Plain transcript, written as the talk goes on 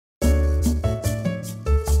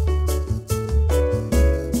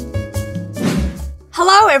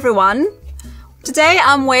everyone. Today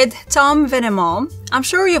I'm with Tom Vinaimont. I'm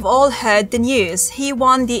sure you've all heard the news. He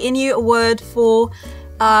won the INU Award for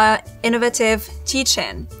Innovative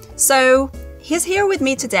Teaching. So he's here with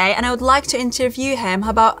me today and I would like to interview him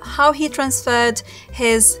about how he transferred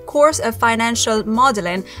his course of financial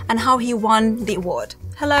modeling and how he won the award.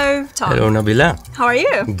 Hello, Tom. Hello, Nabila. How are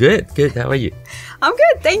you? Good. How are you? I'm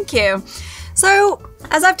good, thank you. So,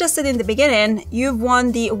 as I've just said in the beginning, you've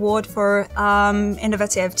won the award for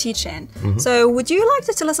innovative teaching. So, would you like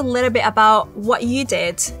to tell us a little bit about what you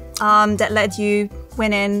did that led you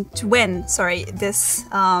to win this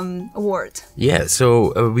award? Yeah,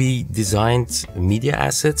 so we designed media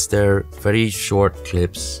assets. They're very short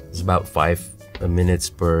clips. It's about 5 minutes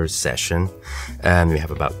per session, and we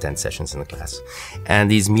have about 10 sessions in the class.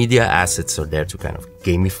 And these media assets are there to kind of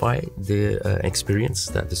gamify the experience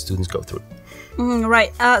that the students go through.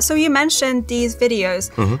 Right. So you mentioned these videos.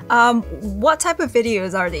 What type of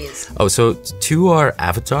videos are these? Oh, so 2 are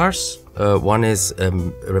avatars. One is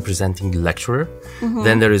representing the lecturer.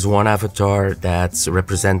 Then there is one avatar that's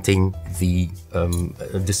representing the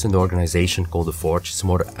distant organization called the Forge. It's a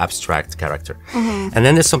more abstract character. And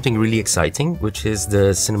then there's something really exciting, which is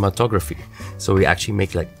the cinematography. So we actually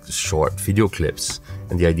make like short video clips.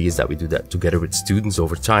 And the idea is that we do that together with students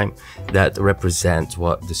over time that represent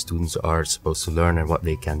what the students are supposed to learn and what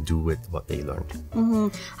they can do with what they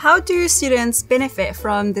learned. How do students benefit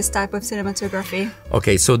from this type of cinematography?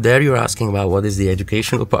 Okay, so there you're asking about what is the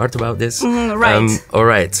educational part about this. Right. All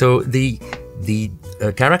right, so the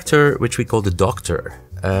character, which we call the doctor,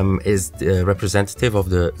 is the representative of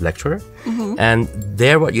the lecturer. And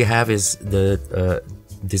there what you have is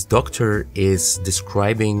this doctor is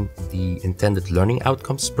describing the intended learning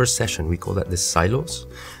outcomes per session. We call that the silos,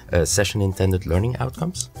 session intended learning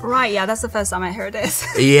outcomes. Right, yeah, that's the first time I heard this.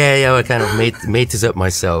 Yeah, I kind of made this up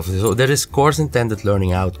myself. So there is course intended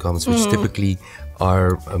learning outcomes, which typically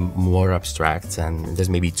are more abstract, and there's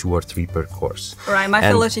maybe 2 or 3 per course. Right, my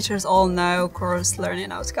fellow teachers all know course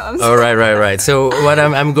learning outcomes. Oh, right. So what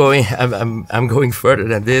I'm going further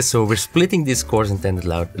than this. So we're splitting this course intended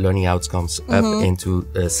learning outcomes up into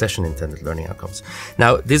session intended learning outcomes.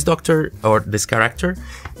 Now, this doctor or this character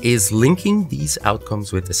is linking these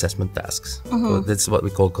outcomes with assessment tasks. So that's what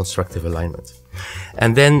we call constructive alignment.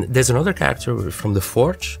 And then there's another character from the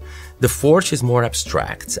Forge. The Forge is more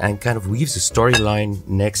abstract and kind of weaves a storyline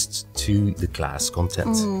next to the class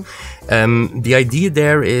content. The idea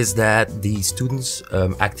there is that the students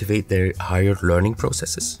activate their higher learning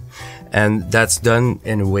processes. And that's done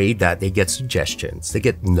in a way that they get suggestions, they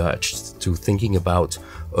get nudged to thinking about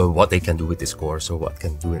what they can do with this course or what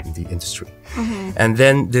can do in the industry. And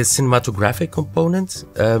then the cinematographic component,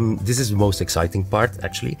 this is the most exciting part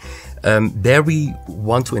actually. There we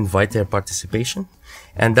want to invite their participation.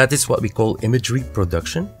 And that is what we call imagery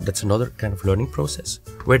production. That's another kind of learning process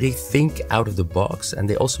where they think out of the box and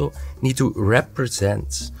they also need to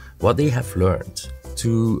represent what they have learned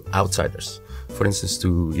to outsiders. For instance,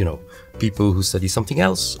 to, people who study something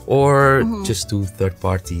else or just to third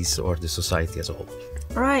parties or the society as a whole.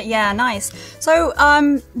 Right, yeah, nice. So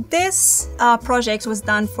this project was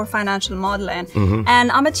done for financial modeling,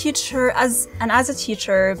 and I'm a teacher. As a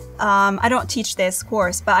teacher, I don't teach this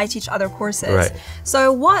course, but I teach other courses. Right.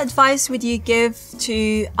 So what advice would you give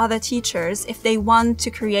to other teachers if they want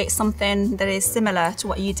to create something that is similar to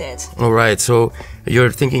what you did? All right, so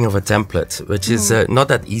you're thinking of a template, which is not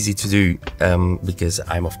that easy to do because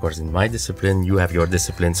I'm, of course, in my discipline, you have your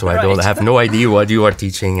discipline, so I don't have no idea what you are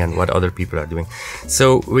teaching and what other people are doing. So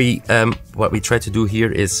what we try to do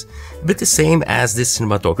here is a bit the same as this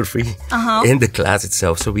cinematography in the class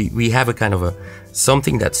itself. So we have a kind of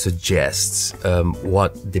something that suggests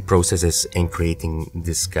what the process is in creating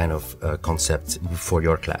this kind of concept for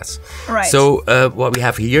your class. Right. So what we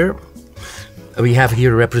have here a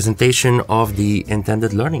representation of the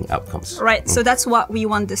intended learning outcomes. Right. So that's what we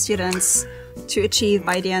want the students to achieve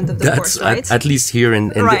by the end of the course, right? At least here on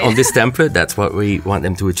this template, that's what we want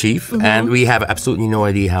them to achieve. And we have absolutely no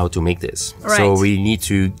idea how to make this. Right. So we need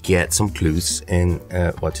to get some clues in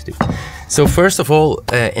what to do. So first of all,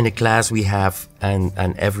 in a class we have, and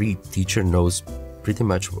every teacher knows pretty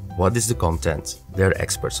much what is the content. They're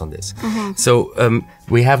experts on this. So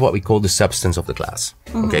we have what we call the substance of the class.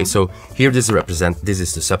 Okay, so here this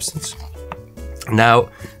is the substance. Now,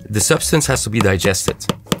 the substance has to be digested.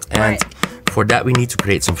 And for that, we need to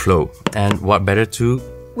create some flow. And what better to?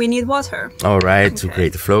 We need water. All right, to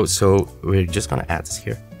create the flow. So we're just going to add this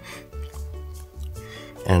here.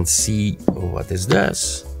 And see what this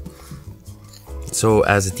does. So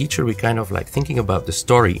as a teacher, we kind of like thinking about the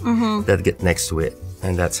story that get next to it.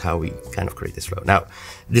 And that's how we kind of create this flow. Now,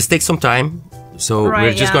 this takes some time. So Right,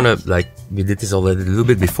 we're just yeah. gonna, like, we did this already a little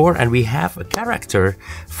bit before, and we have a character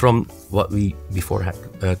from what we before had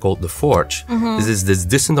called the Forge. This is this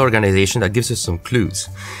distant organization that gives us some clues.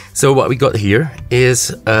 So what we got here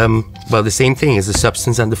is, well, the same thing as the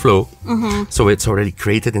substance and the flow. So it's already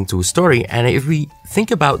created into a story. And if we think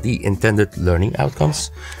about the intended learning outcomes,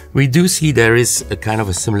 we do see there is a kind of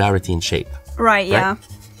a similarity in shape. Right, yeah.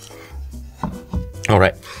 All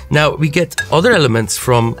right. Now we get other elements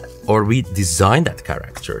from, or we design that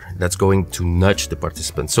character that's going to nudge the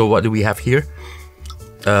participant. So what do we have here?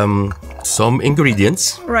 Some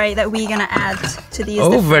ingredients. Right, that we're gonna add to these.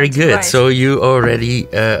 Oh, very good. Right. So you already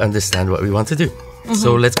understand what we want to do.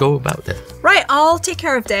 So let's go about that. Right, I'll take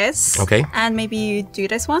care of this. Okay. And maybe you do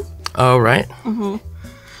this one. All right.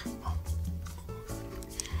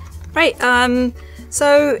 Right.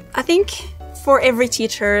 So I think for every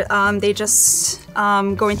teacher, they just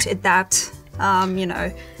going to adapt, you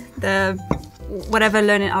know, the whatever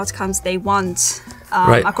learning outcomes they want,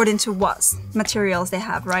 Right. according to what materials they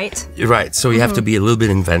have. Right. Right. So you have to be a little bit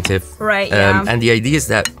inventive. Right, yeah. And the idea is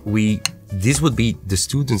that this would be the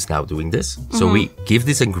students now doing this. So we give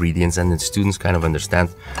these ingredients and the students kind of understand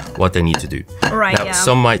what they need to do. Right, Now, yeah.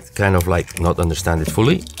 some might kind of like not understand it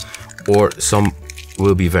fully, or some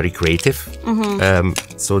will be very creative.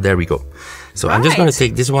 So there we go. So I'm just going to Right.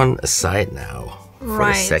 take this one aside now for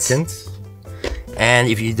Right. a second. And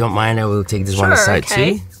if you don't mind, I will take this one Sure, aside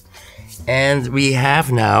okay. too. And we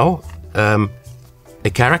have now a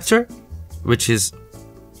character, which is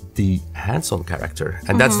the hands-on character,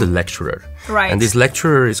 and that's the lecturer. Right. And this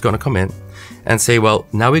lecturer is going to come in and say, well,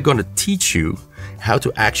 now we're going to teach you how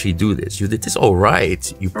to actually do this. You did this all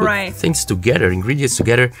right. You put Right. things together, ingredients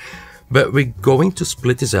together, but we're going to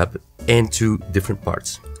split this up into different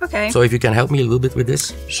parts. Okay. So if you can help me a little bit with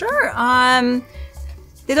this. Sure.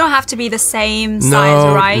 They don't have to be the same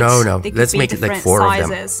size, right? No. They could Let's be make it like different 4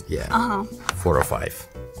 sizes. of them. Yeah, 4 or 5.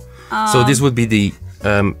 So this would be the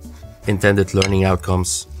intended learning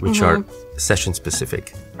outcomes, which are session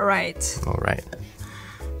specific. Right. All right,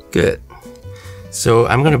 good. So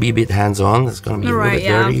I'm going to be a bit hands-on. It's going to be a little Right, bit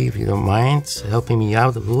yeah. dirty, if you don't mind helping me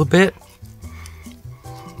out a little bit.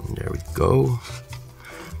 There we go.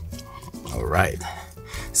 All right.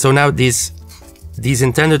 So now these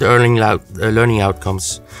intended learning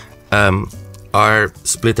outcomes are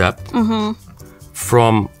split up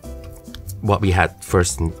from what we had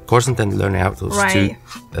first in course intended learning outcomes Right.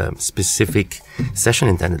 to specific session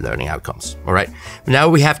intended learning outcomes. All right. Now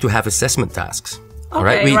we have to have assessment tasks. All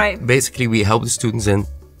right. Okay, Basically, we help the students in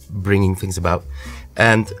bringing things about.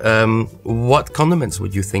 And what condiments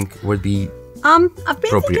would you think would be I've been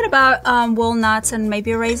appropriate? thinking about walnuts and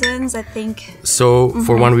maybe raisins, I think. So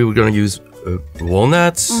for one, we were going to use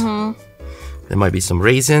walnuts. There might be some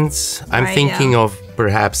raisins. I'm Right, thinking yeah. of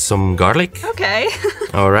perhaps some garlic. Okay.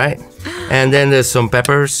 All right. And then there's some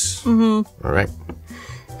peppers. All right.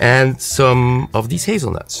 And some of these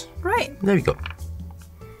hazelnuts. Right. There you go.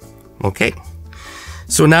 Okay.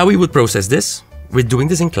 So now we would process this. We're doing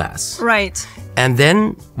this in class. Right. And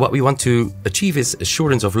then what we want to achieve is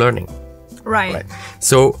assurance of learning. Right. Right.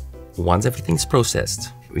 So once everything's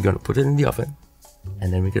processed, we're going to put it in the oven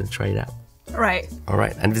and then we're going to try it out. Right. All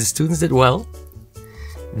right. And if the students did well,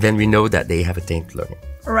 then we know that they have attained learning.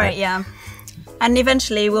 Right, yeah. And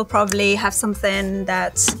eventually we'll probably have something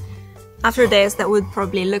that after this that would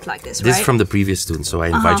probably look like this, This right? is from the previous student, so I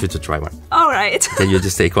invite you to try one. All right. Can you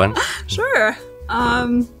just take one? Sure.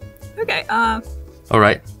 Okay. All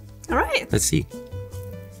right. All right. Let's see.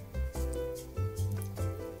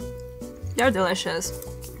 They're delicious.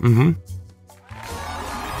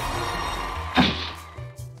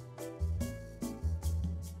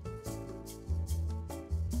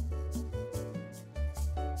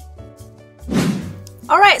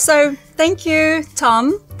 All right, so thank you,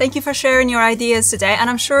 Tom. Thank you for sharing your ideas today, and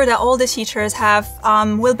I'm sure that all the teachers have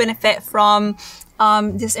will benefit from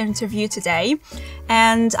this interview today.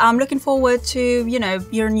 And I'm looking forward to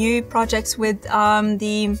your new projects with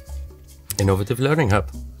the. Innovative Learning Hub.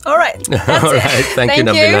 All right, that's All it. right. Thank you,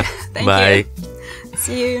 Nabila. Thank Bye. you.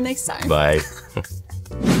 See you next time. Bye.